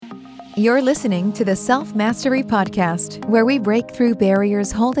You're listening to the Self-Mastery Podcast, where we break through barriers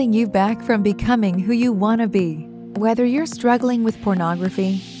holding you back from becoming who you want to be. Whether you're struggling with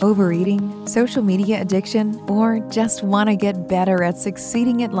pornography, overeating, social media addiction, or just want to get better at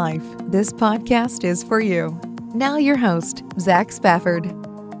succeeding at life, this podcast is for you. Now your host, Zach Spafford.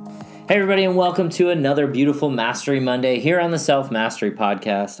 Hey everybody, and welcome to another beautiful Mastery Monday here on the Self-Mastery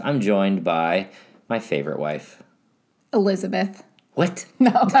Podcast. I'm joined by my favorite wife, Elizabeth. What?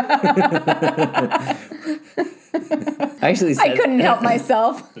 No. I couldn't help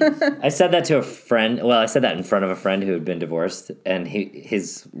myself. I said that to a friend. Well, I said that in front of a friend who had been divorced, and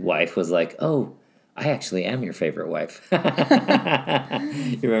his wife was like, "Oh, I actually am your favorite wife." You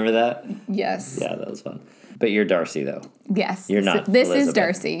remember that? Yes. Yeah, that was fun. But you're Darcy, though. Yes. You're not This Elizabeth. is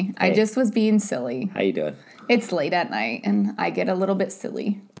Darcy. Hey. I just was being silly. How you doing? It's late at night, and I get a little bit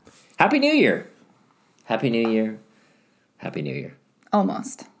silly. Happy New Year! Happy New Year! Happy New Year!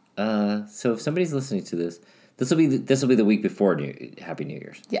 Almost. So if somebody's listening to this, this will be the week before Happy New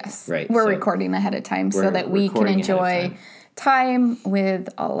Year's. Yes. Right. We're recording ahead of time so that we can enjoy time with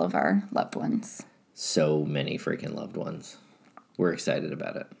all of our loved ones. So many freaking loved ones. We're excited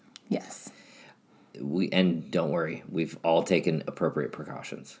about it. Yes. And don't worry, we've all taken appropriate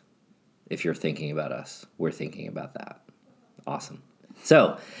precautions. If you're thinking about us, we're thinking about that. Awesome.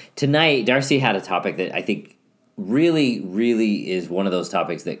 So tonight, Darcy had a topic that I think really is one of those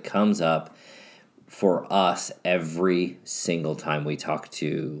topics that comes up for us every single time we talk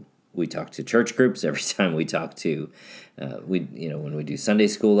to church groups, every time we talk to when we do Sunday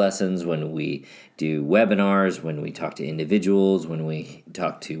school lessons, when we do webinars, when we talk to individuals, when we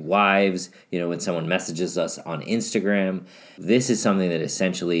talk to wives, when someone messages us on Instagram. This is something that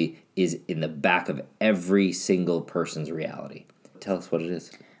essentially is in the back of every single person's reality. Tell us what it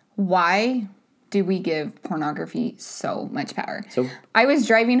is. Why do we give pornography so much power? So I was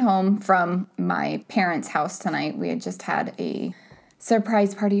driving home from my parents' house tonight. We had just had a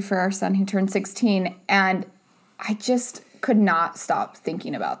surprise party for our son who turned 16, and I just could not stop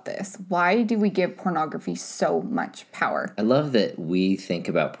thinking about this. Why do we give pornography so much power? I love that we think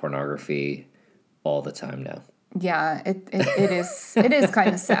about pornography all the time now. Yeah, it is kind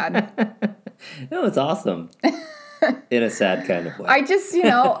of sad. No, it's awesome. In a sad kind of way. I just,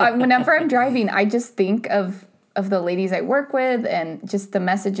 whenever I'm driving, I just think of the ladies I work with and just the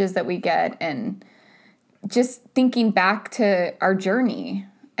messages that we get and just thinking back to our journey.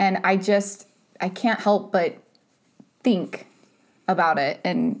 And I can't help but think about it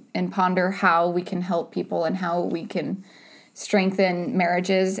and ponder how we can help people and how we can strengthen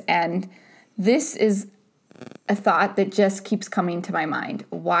marriages. And this is a thought that just keeps coming to my mind.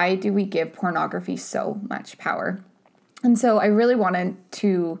 Why do we give pornography so much power? And so I really wanted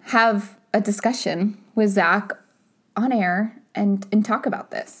to have a discussion with Zach on air and talk about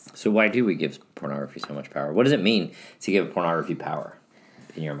this. So why do we give pornography so much power? What does it mean to give pornography power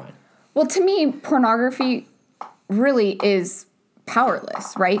in your mind? Well, to me, pornography really is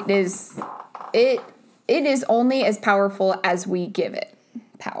powerless, right? It is only as powerful as we give it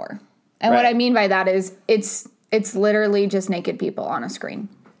power. And What I mean by that is it's literally just naked people on a screen.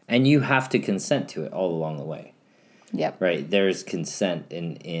 And you have to consent to it all along the way. Yep. Right. There's consent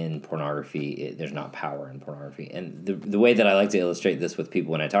in pornography. There's not power in pornography. And the way that I like to illustrate this with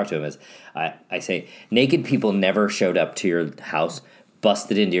people when I talk to them is I say, naked people never showed up to your house,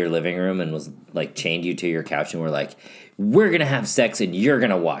 busted into your living room, and was like chained you to your couch and were like, we're going to have sex and you're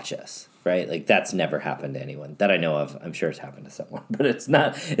going to watch us. Right? Like that's never happened to anyone that I know of. I'm sure it's happened to someone, but it's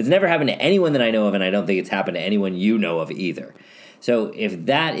never happened to anyone that I know of. And I don't think it's happened to anyone you know of either. So if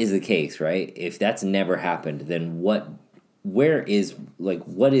that is the case, right? If that's never happened, then what is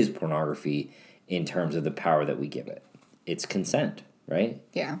pornography in terms of the power that we give it? It's consent, right?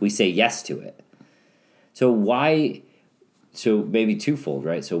 Yeah. We say yes to it. So maybe twofold,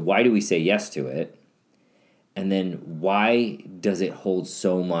 right? So why do we say yes to it? And then why does it hold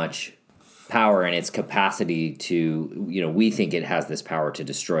so much power in its capacity to, we think it has this power to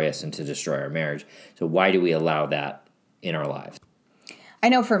destroy us and to destroy our marriage. So why do we allow that in our lives? I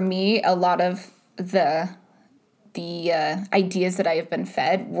know for me, a lot of the ideas that I have been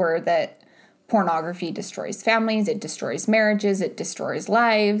fed were that pornography destroys families, it destroys marriages, it destroys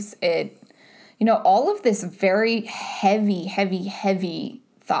lives, all of this very heavy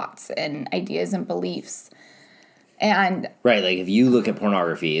thoughts and ideas and beliefs. And right, like if you look at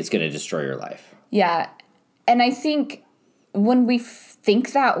pornography, it's going to destroy your life. Yeah, and I think when we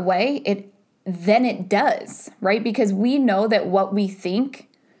think that way, it does, right? Because we know that what we think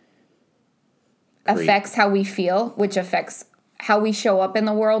affects how we feel, which affects how we show up in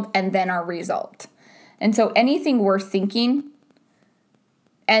the world, and then our result. And so anything we're thinking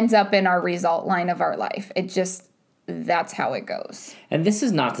ends up in our result line of our life. That's how it goes. And this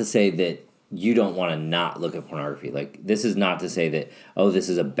is not to say that you don't want to not look at pornography. Like, this is not to say that, oh, this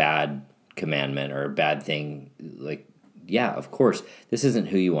is a bad commandment or a bad thing. Like, yeah, of course, this isn't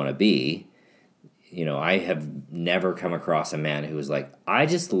who you want to be. You know, I have never come across a man who was like, I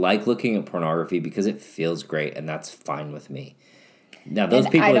just like looking at pornography because it feels great and that's fine with me. Now, those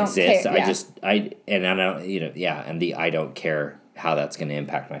people exist. Care, yeah. I don't care how that's going to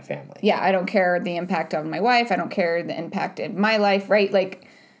impact my family. Yeah, I don't care the impact on my wife. I don't care the impact in my life, right? Like,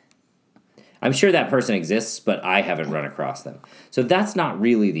 I'm sure that person exists, but I haven't run across them. So that's not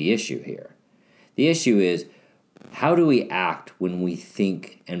really the issue here. The issue is, how do we act when we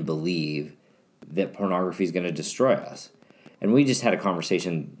think and believe that pornography is going to destroy us? And we just had a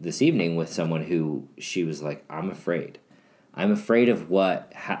conversation this evening with someone who she was like, I'm afraid. I'm afraid of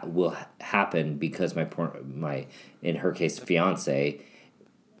what will happen because my in her case, fiance,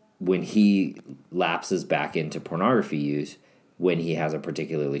 when he lapses back into pornography use when he has a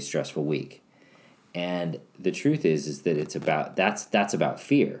particularly stressful week. And the truth is that it's about that's about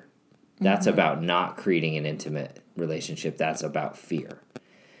fear. That's about not creating an intimate relationship. That's about fear.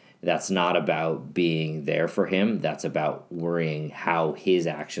 That's not about being there for him. That's about worrying how his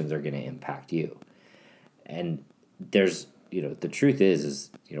actions are going to impact you. And there's, the truth is,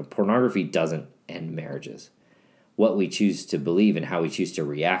 pornography doesn't end marriages. What we choose to believe and how we choose to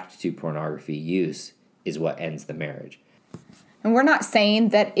react to pornography use is what ends the marriage. And we're not saying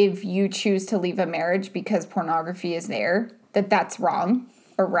that if you choose to leave a marriage because pornography is there, that's wrong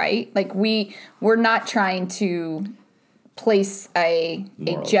or right. Like, we're not trying to place a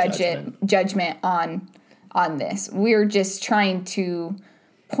judgment on this. We're just trying to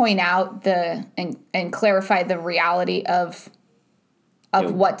point out and clarify the reality of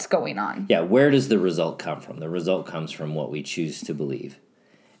what's going on. Yeah, where does the result come from? The result comes from what we choose to believe.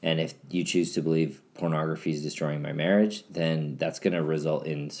 And if you choose to believe pornography is destroying my marriage, then that's going to result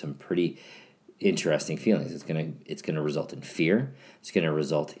in some pretty interesting feelings. It's going to result in fear. It's going to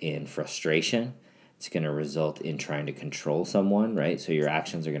result in frustration. It's going to result in trying to control someone, right? So your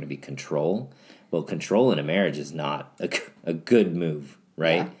actions are going to be control. Well, control in a marriage is not a good move,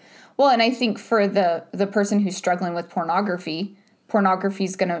 right? Yeah. Well, and I think for the person who's struggling with pornography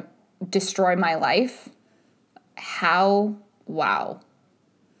is going to destroy my life. How? Wow.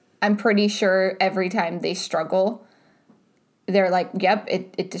 I'm pretty sure every time they struggle, they're like, yep,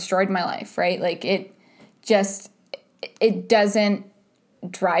 it destroyed my life, right? Like, it doesn't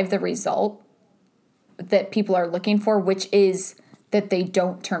drive the result that people are looking for, which is that they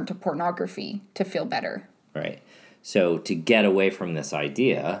don't turn to pornography to feel better. Right. So to get away from this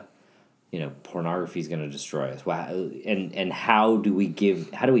idea, pornography is going to destroy us. And how do we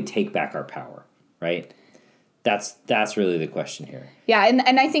take back our power, right? That's really the question here. Yeah,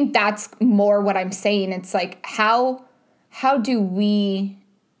 and I think that's more what I'm saying. It's like, how do we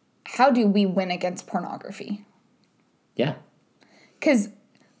win against pornography? Yeah. Because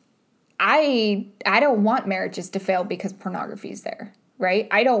I don't want marriages to fail because pornography is there, right?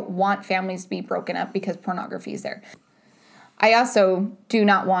 I don't want families to be broken up because pornography is there. I also do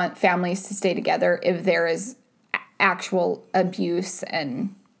not want families to stay together if there is actual abuse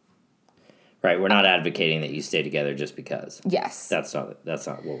and... Right, we're not advocating that you stay together just because. Yes. That's not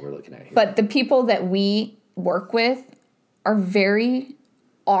what we're looking at here. But the people that we work with are very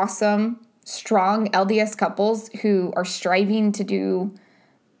awesome, strong LDS couples who are striving to do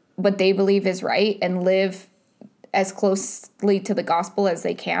what they believe is right and live as closely to the gospel as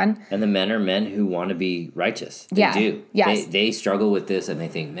they can. And the men are men who want to be righteous. They do. Yes. They struggle with this and they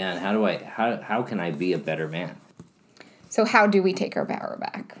think, man, how can I be a better man? So how do we take our power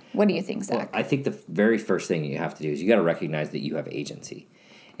back? What do you think, Zach? Well, I think the very first thing you have to do is you got to recognize that you have agency.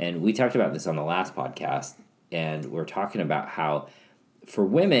 And we talked about this on the last podcast, and we're talking about how for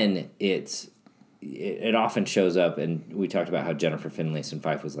women it often shows up, and we talked about how Jennifer Finlayson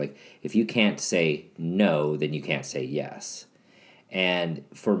Fife was like, if you can't say no, then you can't say yes. And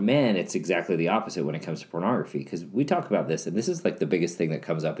for men, it's exactly the opposite when it comes to pornography, because we talk about this, and this is like the biggest thing that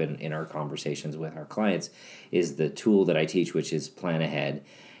comes up in our conversations with our clients is the tool that I teach, which is Plan Ahead,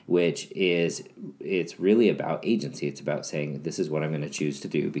 which is, it's really about agency. It's about saying, this is what I'm going to choose to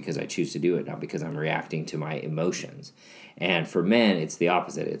do because I choose to do it, not because I'm reacting to my emotions. And for men, it's the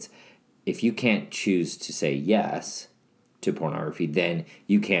opposite. It's, if you can't choose to say yes to pornography, then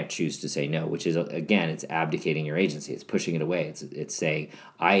you can't choose to say no, which is, again, it's abdicating your agency. It's pushing it away. It's saying,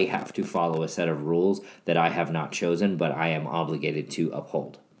 I have to follow a set of rules that I have not chosen, but I am obligated to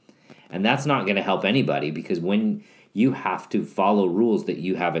uphold. And that's not going to help anybody, because when you have to follow rules that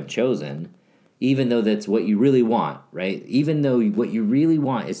you haven't chosen, even though that's what you really want, right? Even though what you really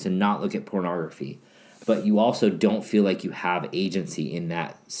want is to not look at pornography, but you also don't feel like you have agency in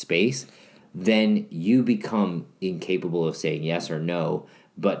that space, then you become incapable of saying yes or no,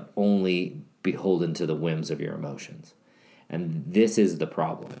 but only beholden to the whims of your emotions. And this is the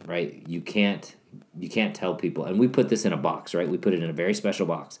problem, right? You can't tell people, and we put this in a box, right? We put it in a very special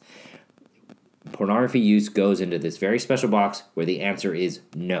box. Pornography use goes into this very special box where the answer is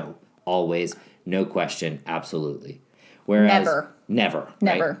no, always, no question, absolutely. Whereas never.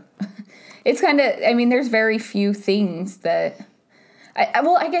 Right? It's kind of, I mean, there's very few things that,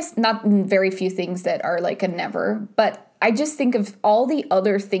 I guess not very few things that are like a never, but I just think of all the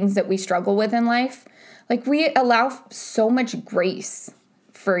other things that we struggle with in life. Like, we allow so much grace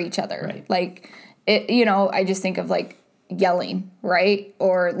for each other. Right. Like, I just think of like yelling, right?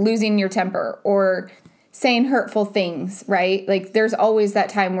 Or losing your temper, or saying hurtful things, right? Like, there's always that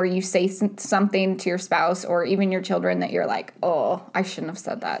time where you say something to your spouse or even your children that you're like, oh, I shouldn't have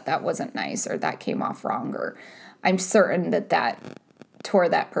said that. That wasn't nice, or that came off wrong, or I'm certain that tore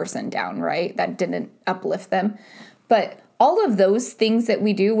that person down, right? That didn't uplift them. But all of those things that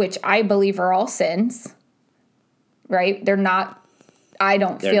we do, which I believe are all sins, right? They're not, I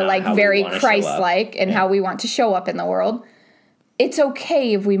don't feel like very Christ-like in how we want to show up in the world. It's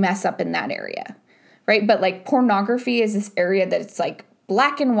okay if we mess up in that area. Right? But like, pornography is this area that it's like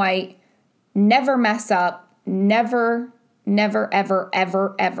black and white, never mess up, never, ever,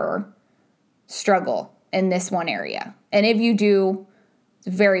 ever, ever struggle in this one area. And if you do,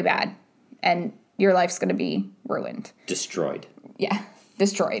 it's very bad. And your life's going to be ruined. Destroyed. Yeah,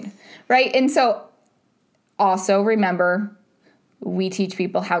 destroyed. Right? And so also remember, we teach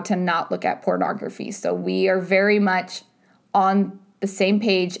people how to not look at pornography. So we are very much on the same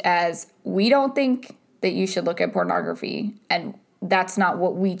page as, we don't think that you should look at pornography, and that's not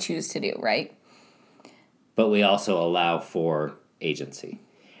what we choose to do, right? But we also allow for agency.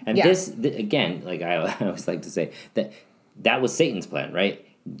 And this, again, like I always like to say, that was Satan's plan, right?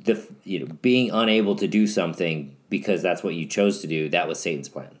 Being unable to do something because that's what you chose to do, that was Satan's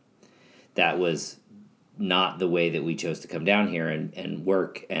plan. That was not the way that we chose to come down here and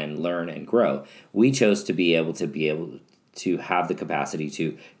work and learn and grow. We chose to be able to have the capacity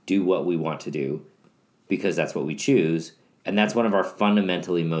to do what we want to do, because that's what we choose. And that's one of our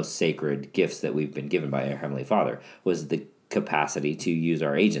fundamentally most sacred gifts that we've been given by our Heavenly Father, was the capacity to use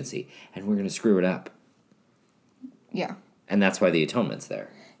our agency. And we're going to screw it up. Yeah. And that's why the atonement's there.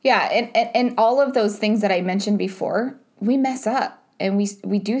 Yeah, and all of those things that I mentioned before, we mess up. And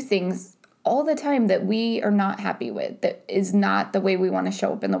we do things all the time that we are not happy with, that is not the way we want to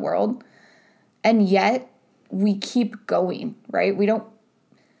show up in the world. And yet, we keep going, right?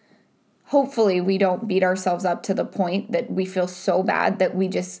 Hopefully we don't beat ourselves up to the point that we feel so bad that we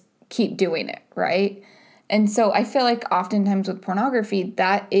just keep doing it, right? And so I feel like oftentimes with pornography,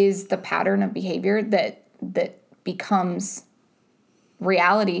 that is the pattern of behavior that becomes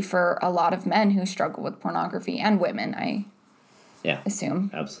reality for a lot of men who struggle with pornography, and women, I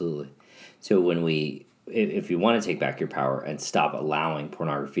assume. Absolutely. So if you want to take back your power and stop allowing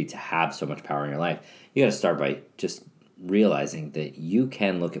pornography to have so much power in your life, you got to start by just realizing that you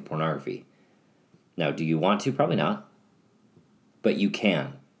can look at pornography. Now, do you want to? Probably not. But you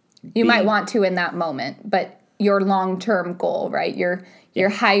can. You might want to in that moment, but your long-term goal, right? Your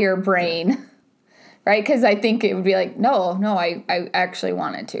higher brain, right? Because I think it would be like, no, I actually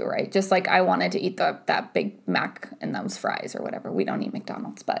wanted to, right? Just like I wanted to eat that Big Mac and those fries or whatever. We don't eat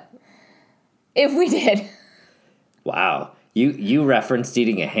McDonald's, but if we did. Wow. You referenced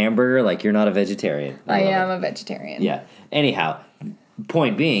eating a hamburger like you're not a vegetarian. I am a vegetarian. Yeah. Anyhow,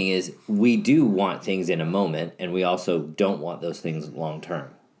 point being is, we do want things in a moment, and we also don't want those things long term.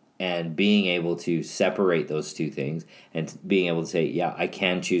 And being able to separate those two things, and being able to say, yeah, I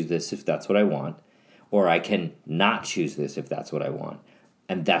can choose this if that's what I want, or I can not choose this if that's what I want.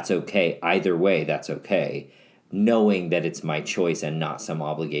 And that's okay. Either way, that's okay. Knowing that it's my choice and not some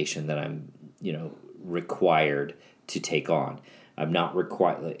obligation that I'm, required to take on. I'm not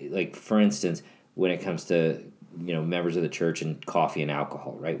required, like for instance, when it comes to, members of the church and coffee and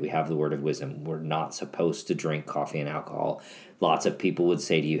alcohol, right? We have the word of wisdom. We're not supposed to drink coffee and alcohol. Lots of people would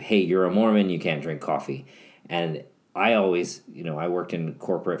say to you, hey, you're a Mormon, you can't drink coffee. And I always, I worked in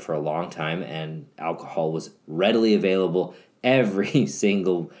corporate for a long time, and alcohol was readily available every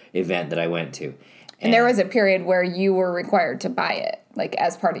single event that I went to. And there was a period where you were required to buy it, like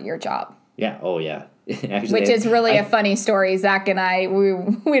as part of your job. Yeah. Oh, yeah. Actually, which is really a funny story. Zach and I,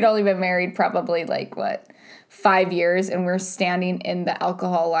 we'd only been married probably 5 years, and we're standing in the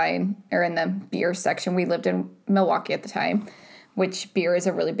alcohol line, or in the beer section. We lived in Milwaukee at the time, which beer is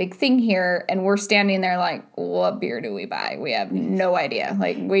a really big thing here. And we're standing there like, what beer do we buy? We have no idea.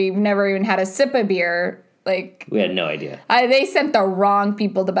 Like, we've never even had a sip of beer. Like, we had no idea. They sent the wrong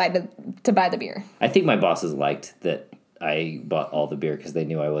people to buy the beer. I think my bosses liked that I bought all the beer because they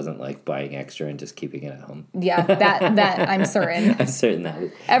knew I wasn't like buying extra and just keeping it at home. Yeah, that I'm certain. I'm certain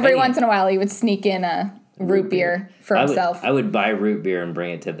that. Every once in a while, he would sneak in a root beer for himself. I would buy root beer and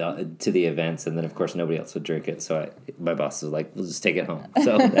bring it to the events, and then of course nobody else would drink it. So my boss was like, "We'll just take it home."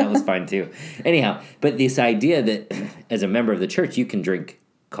 So that was fine too. Anyhow, but this idea that as a member of the church you can drink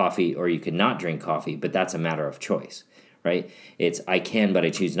coffee or you can not drink coffee, but that's a matter of choice, right? It's I can, but I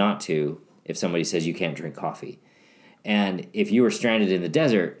choose not to. If somebody says you can't drink coffee, and if you were stranded in the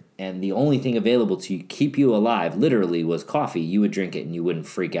desert and the only thing available to keep you alive literally was coffee, you would drink it and you wouldn't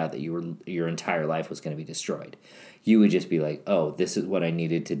freak out that your entire life was going to be destroyed. You would just be like, oh, this is what I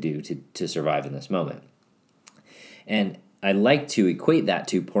needed to do to survive in this moment. And I like to equate that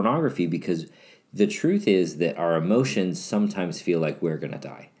to pornography because the truth is that our emotions sometimes feel like we're going to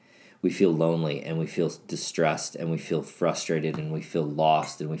die. We feel lonely and we feel distressed and we feel frustrated and we feel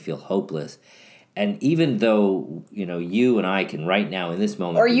lost and we feel hopeless. And even though, you and I can right now in this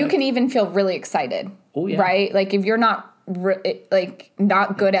moment... Or you can even feel really excited. Oh, yeah. Right? Like, if you're not,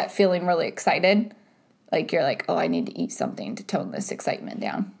 not good at feeling really excited, like, you're like, oh, I need to eat something to tone this excitement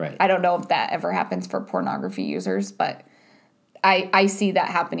down. Right. I don't know if that ever happens for pornography users, but I see that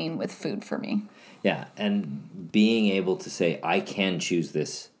happening with food for me. Yeah, and being able to say, I can choose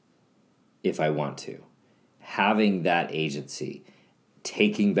this if I want to. Having that agency,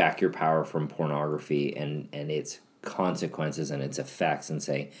 taking back your power from pornography and its consequences and its effects and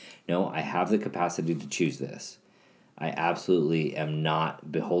saying, no, I have the capacity to choose this. I absolutely am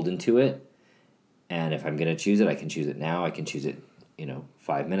not beholden to it. And if I'm going to choose it, I can choose it now. I can choose it,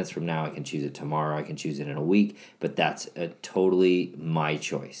 5 minutes from now. I can choose it tomorrow. I can choose it in a week. But that's totally my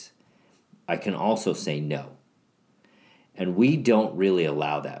choice. I can also say no. And we don't really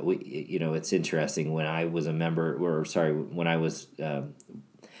allow that. It's interesting. When I was a member,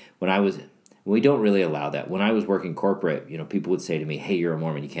 we don't really allow that. When I was working corporate, people would say to me, hey, you're a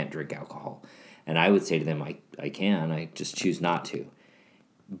Mormon, you can't drink alcohol. And I would say to them, I can, I just choose not to.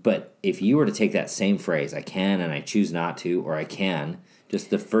 But if you were to take that same phrase, I can and I choose not to, or I can, just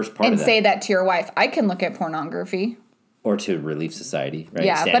the first part of that. And say that to your wife, I can look at pornography. Or to Relief Society, right?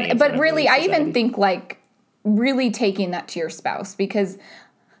 Yeah, but really, I even think really taking that to your spouse, because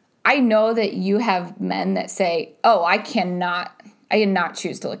I know that you have men that say, oh, I cannot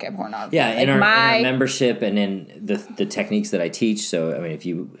choose to look at pornography. Yeah, in our membership and in the techniques that I teach. So, if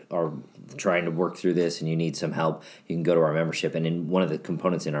you are trying to work through this and you need some help, you can go to our membership. And in one of the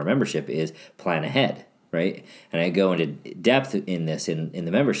components in our membership is plan ahead, right? And I go into depth in this in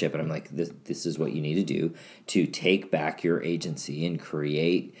the membership, and I'm like, this is what you need to do to take back your agency and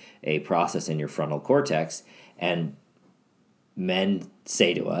create a process in your frontal cortex. And men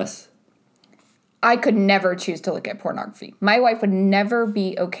say to us, I could never choose to look at pornography. My wife would never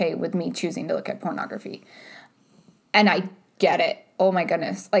be okay with me choosing to look at pornography. And I get it. Oh my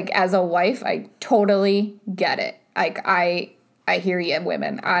goodness. As a wife, I totally get it. I hear you,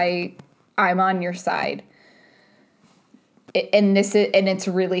 women. I'm on your side. And it's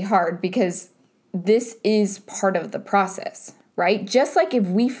really hard because this is part of the process, right? Just like if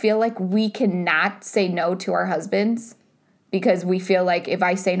we feel like we cannot say no to our husbands because we feel like if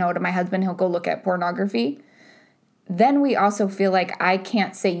I say no to my husband, he'll go look at pornography, then we also feel like I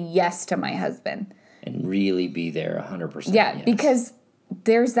can't say yes to my husband. And really be there 100%. Yeah, yes. Because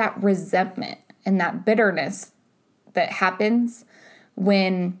there's that resentment and that bitterness that happens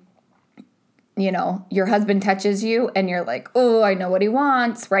when, your husband touches you and you're like, oh, I know what he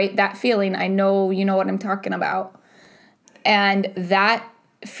wants, right? That feeling, I know, you know what I'm talking about. And that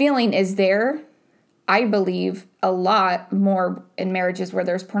feeling is there, I believe, a lot more in marriages where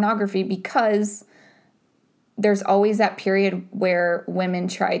there's pornography, because there's always that period where women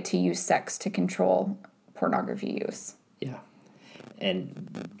try to use sex to control pornography use. Yeah.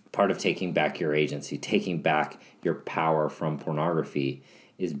 And part of taking back your agency, taking back your power from pornography,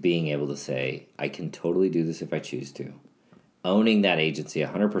 is being able to say, I can totally do this if I choose to. Owning that agency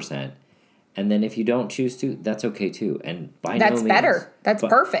 100%. And then if you don't choose to, that's okay too. And that's better. That's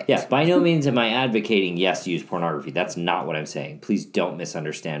perfect. Yeah, by no means am I advocating, yes, use pornography. That's not what I'm saying. Please don't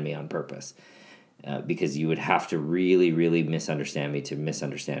misunderstand me on purpose. Because you would have to really, really misunderstand me to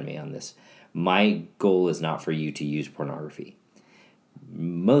misunderstand me on this. My goal is not for you to use pornography.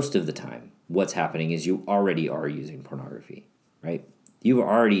 Most of the time, what's happening is you already are using pornography, right? You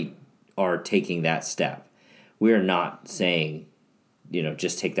already are taking that step. We are not saying,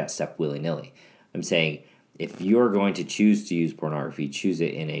 just take that step willy-nilly. I'm saying if you're going to choose to use pornography, choose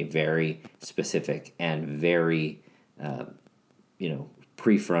it in a very specific and very,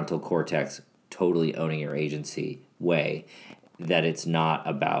 prefrontal cortex, totally owning your agency way, that it's not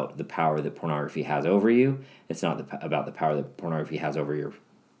about the power that pornography has over you. It's not about the power that pornography has over your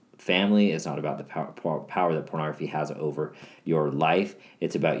family. It's not about the power that pornography has over your life.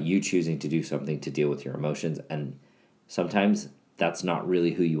 It's about you choosing to do something to deal with your emotions. And sometimes that's not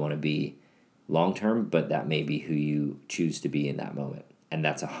really who you want to be long term, but that may be who you choose to be in that moment. And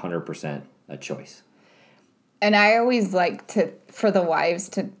that's 100% a choice. And I always like for the wives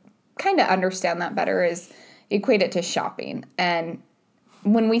to kind of understand that better is equate it to shopping. And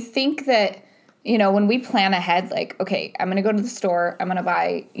when we think that, when we plan ahead, like, okay, I'm going to go to the store, I'm going to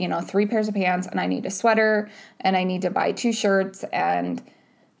buy, 3 pairs of pants, and I need a sweater, and I need to buy 2 shirts, and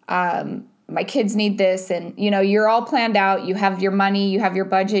my kids need this, and, you're all planned out, you have your money, you have your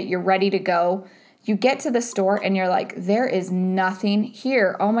budget, you're ready to go. You get to the store, and you're like, there is nothing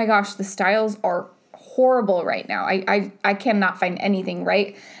here. Oh my gosh, the styles are horrible right now. I cannot find anything,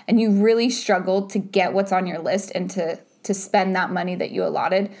 right? And you really struggle to get what's on your list and to spend that money that you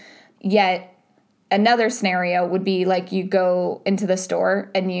allotted. Yet another scenario would be like you go into the store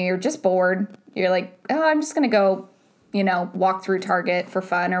and you're just bored. You're like, oh, I'm just going to go, walk through Target for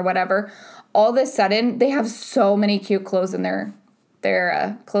fun or whatever. All of a sudden, they have so many cute clothes in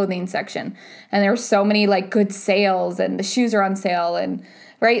their clothing section. And there are so many like good sales, and the shoes are on sale, and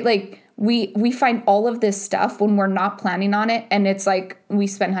right? Like we find all of this stuff when we're not planning on it, and it's like we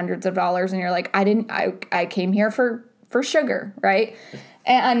spend hundreds of dollars, and you're like, I came here for sugar, right?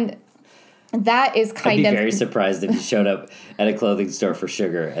 And that is kind of... I'd be very surprised if you showed up at a clothing store for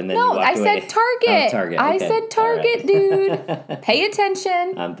sugar and then you walked away. I said Target. Oh, Target. I Okay. said Target, dude. Pay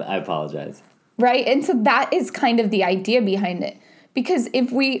attention. I apologize. Right? And so that is kind of the idea behind it. Because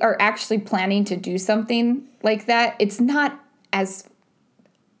if we are actually planning to do something like that, it's not as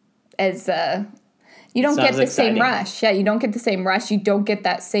you don't get the same rush. Yeah, you don't get the same rush. You don't get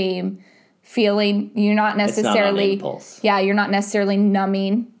that same feeling. You're not necessarily... It's not on impulse. Yeah, you're not necessarily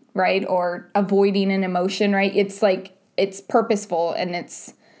numbing, right? Or avoiding an emotion, right? It's like, it's purposeful, and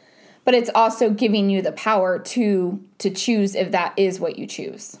but it's also giving you the power to choose if that is what you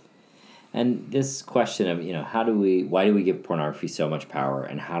choose. And this question of, why do we give pornography so much power,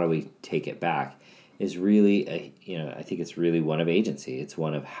 and how do we take it back, is really, I think it's really one of agency. It's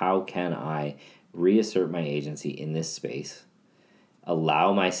one of, how can I reassert my agency in this space,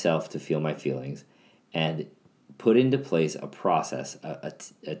 allow myself to feel my feelings, and put into place a process,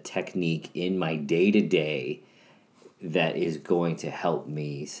 a technique in my day-to-day that is going to help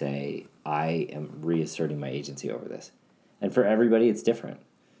me say, I am reasserting my agency over this. And for everybody, it's different.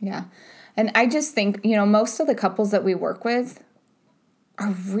 Yeah. And I just think, most of the couples that we work with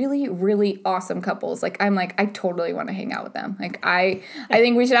are really, really awesome couples. Like, I'm like, I totally want to hang out with them. Like, I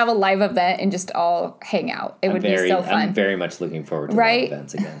think we should have a live event and just all hang out. It would be so fun. I'm very much looking forward to live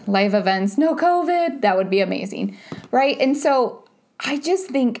events again. Live events, no COVID. That would be amazing. Right? And so I just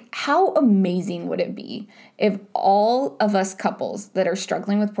think, how amazing would it be if all of us couples that are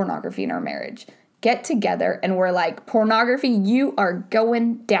struggling with pornography in our marriage get together and we're like, pornography, you are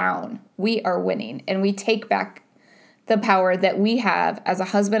going down. We are winning. And we take back the power that we have as a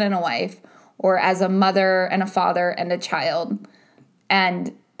husband and a wife, or as a mother and a father and a child.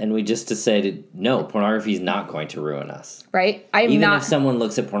 And we just decided, no, pornography is not going to ruin us. Right? Even if someone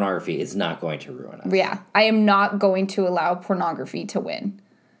looks at pornography, it's not going to ruin us. Yeah. I am not going to allow pornography to win.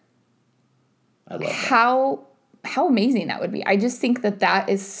 I love that. How amazing that would be. I just think that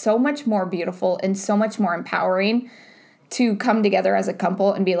is so much more beautiful and so much more empowering to come together as a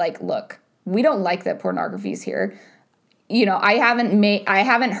couple and be like, look, we don't like that pornography is here. I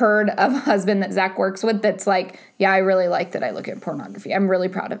haven't heard of a husband that Zach works with that's like, yeah, I really like that I look at pornography. I'm really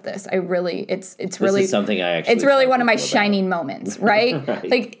proud of this. It's really something I actually... It's really one of my shining moments, right? Right.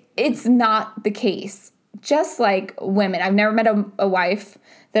 Like, it's not the case. Just like women, I've never met a wife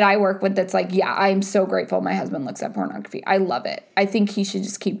that I work with that's like, yeah, I'm so grateful my husband looks at pornography. I love it. I think he should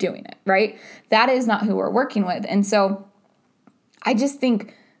just keep doing it, right? That is not who we're working with. And so I just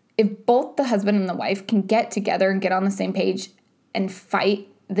think, if both the husband and the wife can get together and get on the same page and fight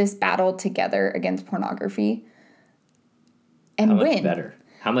this battle together against pornography and win.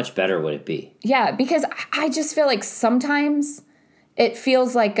 How much better would it be? Yeah, because I just feel like sometimes it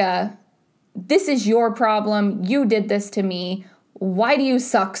feels like this is your problem. You did this to me. Why do you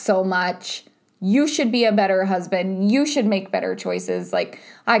suck so much? You should be a better husband. You should make better choices. Like,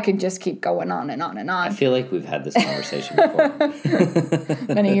 I could just keep going on and on and on. I feel like we've had this conversation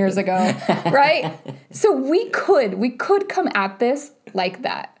before. Many years ago, right? So we could come at this like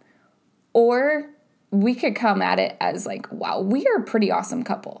that. Or we could come at it as like, wow, we are a pretty awesome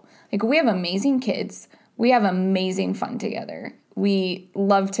couple. Like, we have amazing kids. We have amazing fun together. We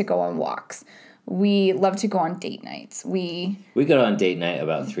love to go on walks. We love to go on date nights. We go on date night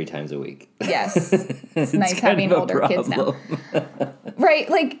about 3 times a week. Yes. It's nice having older kids now. Right?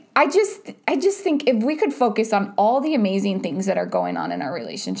 Like, I just think if we could focus on all the amazing things that are going on in our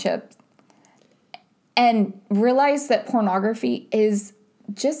relationship and realize that pornography is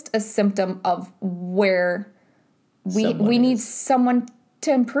just a symptom of where we need someone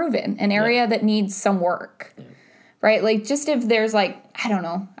to improve in, an area that needs some work. Yeah. Right? Like, just if there's like, I don't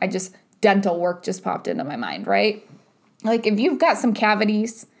know, dental work just popped into my mind, right? Like, if you've got some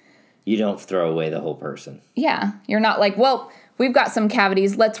cavities, you don't throw away the whole person. Yeah. You're not like, well, we've got some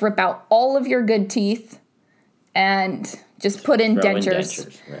cavities. Let's rip out all of your good teeth and just put in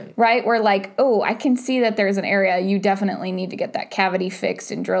dentures. Right? We're like, oh, I can see that there's an area you definitely need to get that cavity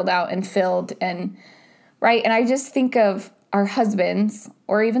fixed and drilled out and filled. And right. And I just think of our husbands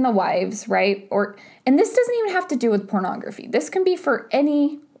or even the wives, right? And this doesn't even have to do with pornography. This can be for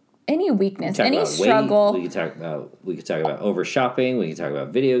any weakness, any struggle. We could talk about over shopping. We could talk about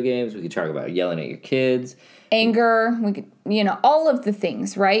video games. We could talk about yelling at your kids. Anger. We could, all of the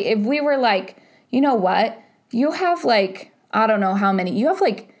things, right? If we were like, you know what? You have like, I don't know how many. You have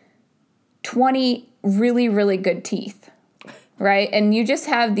like 20 really, really good teeth, right? And you just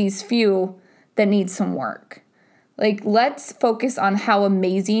have these few that need some work. Like, let's focus on how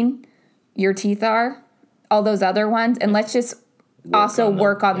amazing your teeth are, all those other ones, and let's just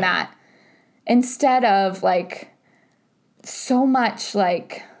work on that instead of like so much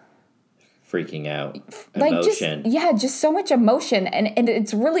like freaking out emotion. Just so much emotion, and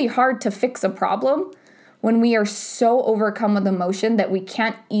it's really hard to fix a problem when we are so overcome with emotion that we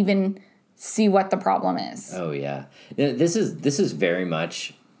can't even see what the problem is. Oh yeah, this is very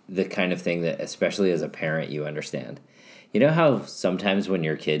much the kind of thing that, especially as a parent, you understand. You know how sometimes when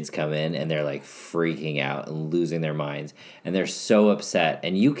your kids come in and they're like freaking out and losing their minds and they're so upset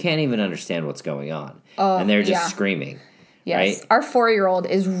and you can't even understand what's going on and they're just screaming. Yes. Right? Our 4-year-old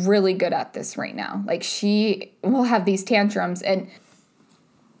is really good at this right now. Like, she will have these tantrums and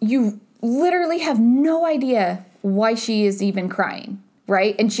you literally have no idea why she is even crying.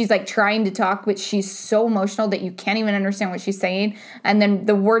 Right? And she's like trying to talk, but she's so emotional that you can't even understand what she's saying. And then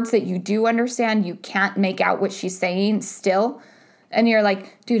the words that you do understand, you can't make out what she's saying still. And you're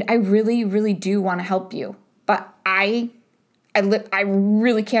like, dude, I really, really do want to help you. But I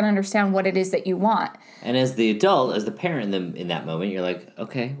really can't understand what it is that you want. And as the adult, as the parent in that moment, you're like,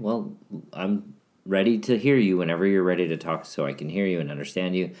 okay, well, I'm ready to hear you whenever you're ready to talk so I can hear you and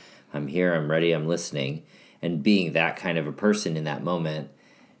understand you. I'm here, I'm ready, I'm listening. And being that kind of a person in that moment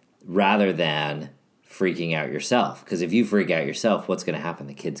rather than freaking out yourself. Because if you freak out yourself, what's going to happen?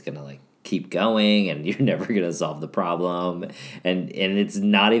 The kid's going to like keep going and you're never going to solve the problem. And it's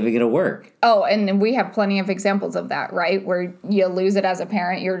not even going to work. Oh, and we have plenty of examples of that, right? Where you lose it as a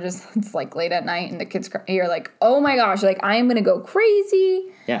parent. It's like late at night and the kid's you're like, oh my gosh, like I am going to go crazy.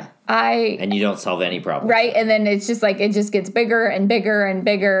 Yeah. And you don't solve any problem. Right. And then it's just like, it just gets bigger and bigger and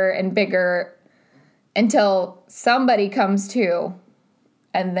bigger and bigger until somebody comes to,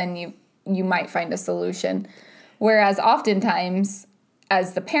 and then you might find a solution. Whereas oftentimes,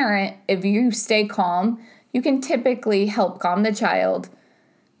 as the parent, if you stay calm, you can typically help calm the child,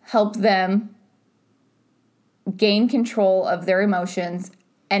 help them gain control of their emotions,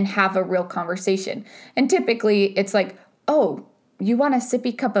 and have a real conversation. And typically, it's like, oh, you want a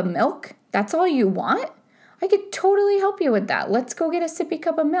sippy cup of milk? That's all you want? I could totally help you with that. Let's go get a sippy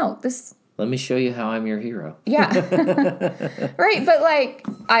cup of milk. Let me show you how I'm your hero. Yeah. Right. But like,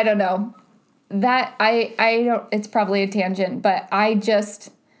 I don't know. That I don't, it's probably a tangent, but I just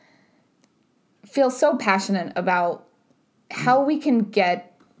feel so passionate about how we can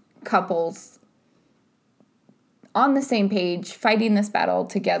get couples on the same page, fighting this battle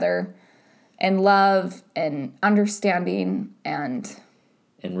together, and love and understanding and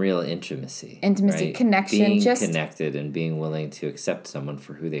real intimacy. Right? Connection. Being connected and being willing to accept someone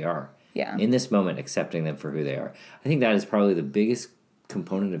for who they are. Yeah. In this moment, accepting them for who they are. I think that is probably the biggest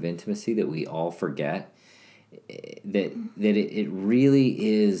component of intimacy that we all forget. That it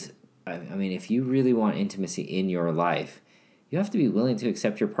really is. I mean, if you really want intimacy in your life, you have to be willing to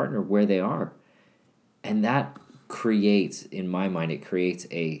accept your partner where they are. And that creates, in my mind, it creates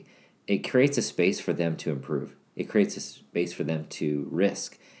a space for them to improve. It creates a space for them to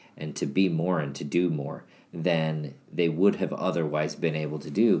risk and to be more and to do more than they would have otherwise been able to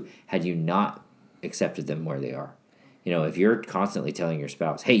do had you not accepted them where they are. You know, if you're constantly telling your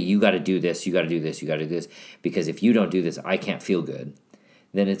spouse, hey, you got to do this, you got to do this, you got to do this, because if you don't do this, I can't feel good,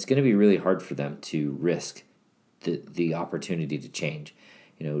 then it's going to be really hard for them to risk the opportunity to change.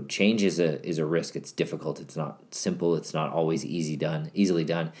 Change is a risk. It's difficult. It's not simple. It's not always easily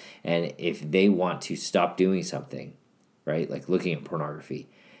done. And if they want to stop doing something, right, like looking at pornography,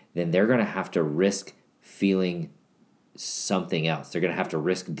 then they're going to have to risk feeling something else. They're going to have to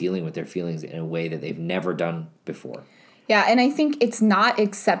risk dealing with their feelings in a way that they've never done before. Yeah, and I think it's not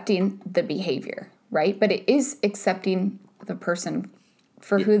accepting the behavior, right? But it is accepting the person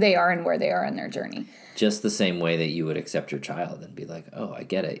for who they are and where they are in their journey. Just the same way that you would accept your child and be like, oh, I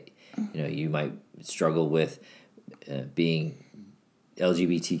get it. You might struggle with being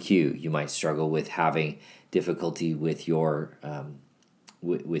LGBTQ. You might struggle with having difficulty with your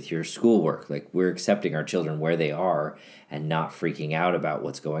schoolwork. Like, we're accepting our children where they are and not freaking out about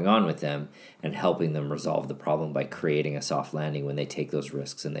what's going on with them, and helping them resolve the problem by creating a soft landing when they take those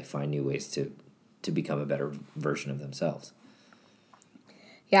risks and they find new ways to become a better version of themselves.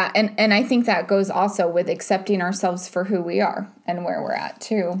 Yeah, and I think that goes also with accepting ourselves for who we are and where we're at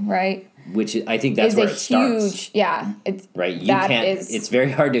too, right? Which I think that's where it starts. Yeah. Right? It's very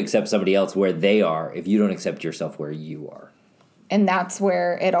hard to accept somebody else where they are if you don't accept yourself where you are. And that's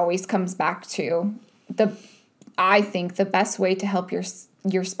where it always comes back to I think the best way to help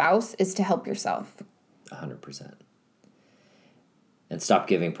your spouse is to help yourself. 100%. And stop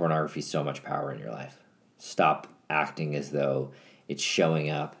giving pornography so much power in your life. Stop acting as though it's showing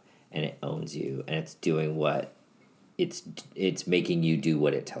up and it owns you and it's doing what it's making you do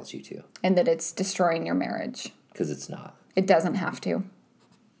what it tells you to. And that it's destroying your marriage. Because it's not. It doesn't have to.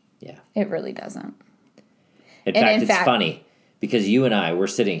 Yeah. It really doesn't. In fact, it's funny because you and I, we're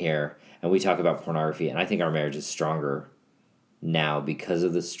sitting here and we talk about pornography, and I think our marriage is stronger now because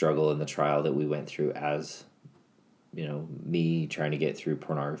of the struggle and the trial that we went through as, me trying to get through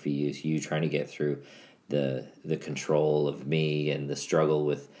pornography use, you trying to get through the control of me and the struggle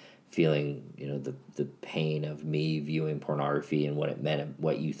with feeling, the pain of me viewing pornography and what it meant,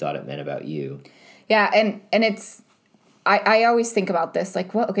 what you thought it meant about you. Yeah, and it's, I always think about this,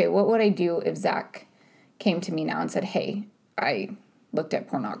 like, what would I do if Zach came to me now and said, hey, I looked at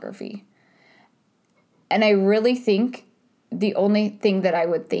pornography? And I really think the only thing that I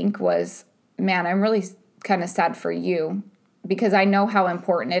would think was, man, I'm really kind of sad for you, because I know how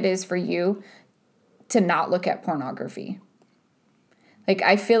important it is for you to not look at pornography. Like,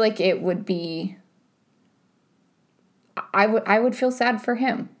 I feel like it would be, I would feel sad for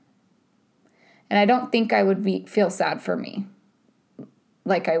him. And I don't think I would feel sad for me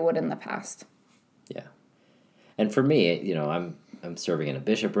like I would in the past. Yeah. And for me, I'm serving in a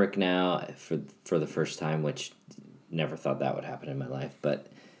bishopric now for the first time, which never thought that would happen in my life. But,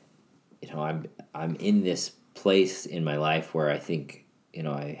 I'm in this place in my life where I think,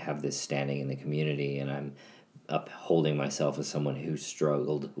 I have this standing in the community, and I'm upholding myself as someone who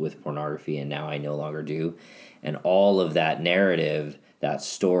struggled with pornography and now I no longer do. And all of that narrative, that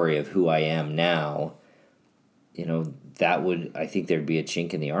story of who I am now, I think there'd be a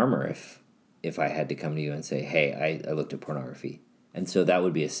chink in the armor if I had to come to you and say, hey, I looked at pornography. And so that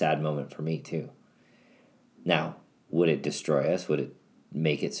would be a sad moment for me too. Now, would it destroy us? Would it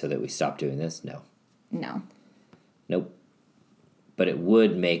make it so that we stop doing this? No. No. Nope. But it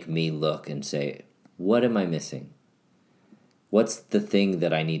would make me look and say, what am I missing? What's the thing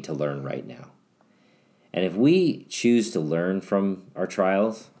that I need to learn right now? And if we choose to learn from our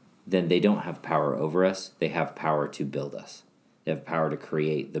trials, then they don't have power over us. They have power to build us. They have power to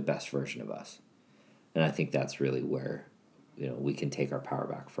create the best version of us. And I think that's really where, we can take our power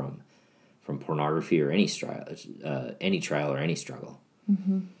back from pornography or any trial or any struggle.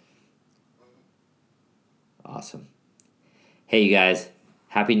 Mm-hmm. Awesome. Hey, you guys.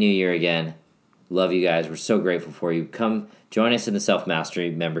 Happy New Year again. Love you guys. We're so grateful for you. Come join us in the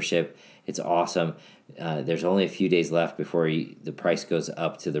Self-Mastery membership. It's awesome. There's only a few days left before the price goes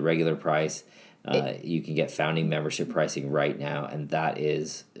up to the regular price. You can get founding membership pricing right now, and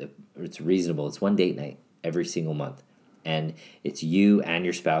it's reasonable. It's one date night every single month, and it's you and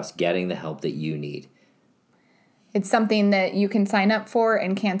your spouse getting the help that you need. It's something that you can sign up for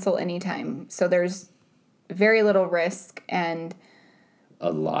and cancel anytime. So there's very little risk and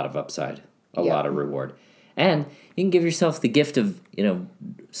a lot of upside, a lot of reward. And you can give yourself the gift of,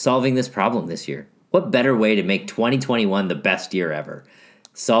 solving this problem this year. What better way to make 2021 the best year ever?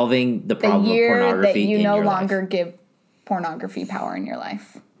 Solving the problem of pornography in your life. The year that you no longer give pornography power in your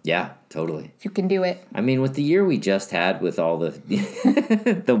life. Yeah, totally. You can do it. I mean, with the year we just had, with all the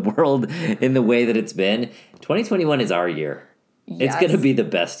the world in the way that it's been, 2021 is our year. Yes. It's going to be the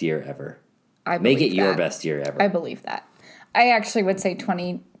best year ever. Make it your best year ever. I believe that. I actually would say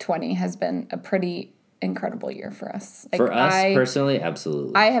 2020 has been a pretty incredible year for us. For us personally,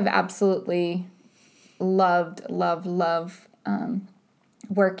 absolutely. I have absolutely loved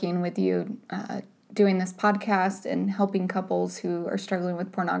working with you, doing this podcast and helping couples who are struggling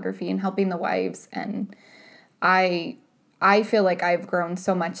with pornography and helping the wives. And I feel like I've grown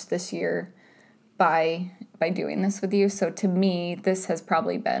so much this year by doing this with you. So to me, this has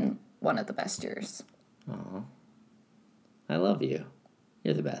probably been one of the best years. Aw. I love you.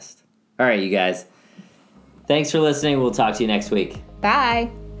 You're the best. All right, you guys. Thanks for listening. We'll talk to you next week. Bye.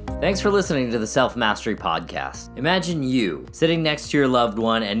 Thanks for listening to the Self Mastery Podcast. Imagine you sitting next to your loved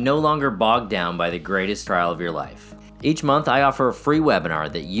one and no longer bogged down by the greatest trial of your life. Each month, I offer a free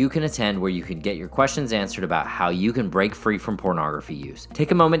webinar that you can attend where you can get your questions answered about how you can break free from pornography use.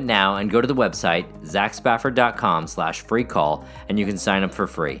 Take a moment now and go to the website, zachspafford.com/free call, and you can sign up for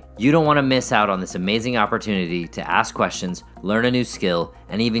free. You don't want to miss out on this amazing opportunity to ask questions, learn a new skill,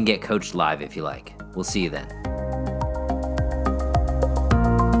 and even get coached live if you like. We'll see you then.